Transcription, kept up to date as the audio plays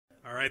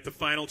right, the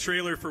final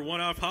trailer for One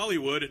Off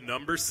Hollywood at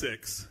number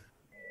 6.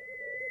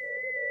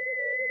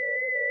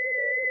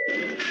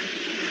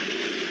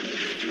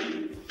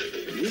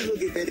 We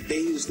look at that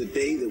day as the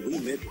day that we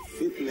met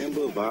the 5th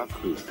member of our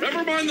crew.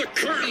 Never mind the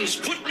curtains,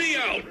 put me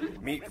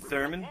out! Meet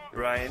Thurman,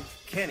 Brian,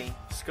 Kenny,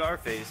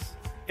 Scarface,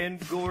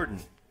 and Gordon.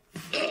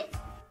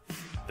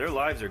 Their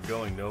lives are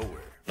going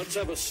nowhere. Let's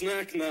have a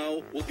snack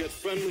now. We'll get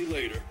friendly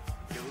later.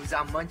 Yo, who's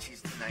on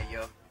munchies tonight,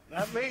 yo?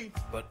 Not me.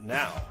 But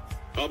now,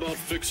 How about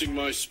fixing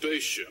my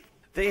spaceship?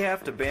 they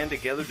have to band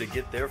together to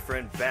get their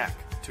friend back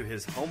to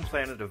his home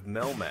planet of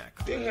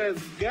Melmac There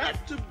has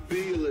got to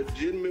be a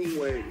legitimate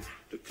way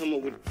to come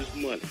up with this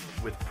money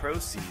with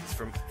proceeds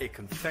from a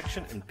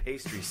confection and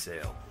pastry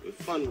sale. with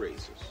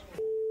fundraisers.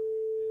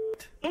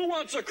 Who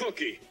wants a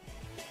cookie?